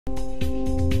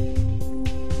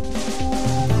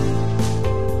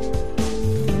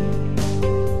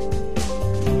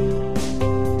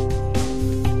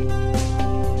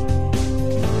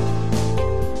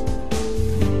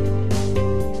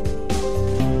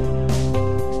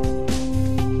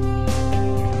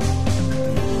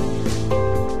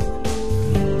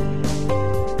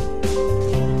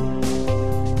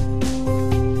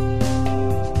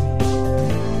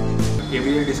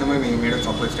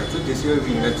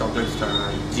chocolate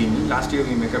genie. Last year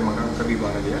we made a Magakavi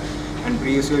Bharatiya, and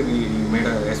previous year we made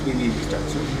a SPV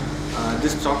statue.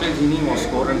 This chocolate genie was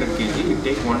 400 kg. It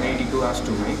takes 182 hours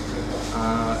to make.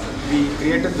 We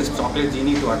created this chocolate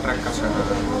genie to attract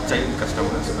child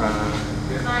customers.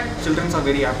 Children are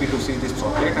very happy to see this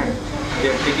chocolate and they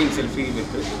are taking selfie with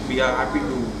it. We are happy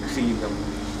to see them.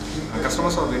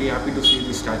 Customers are very happy to see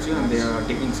this statue and they are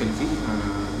taking selfie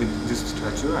with this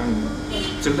statue, and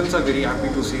children are very happy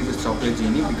to see this chocolate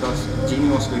genie because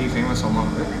genie was very famous among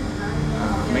them.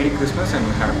 Merry Christmas and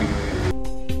Happy New Year.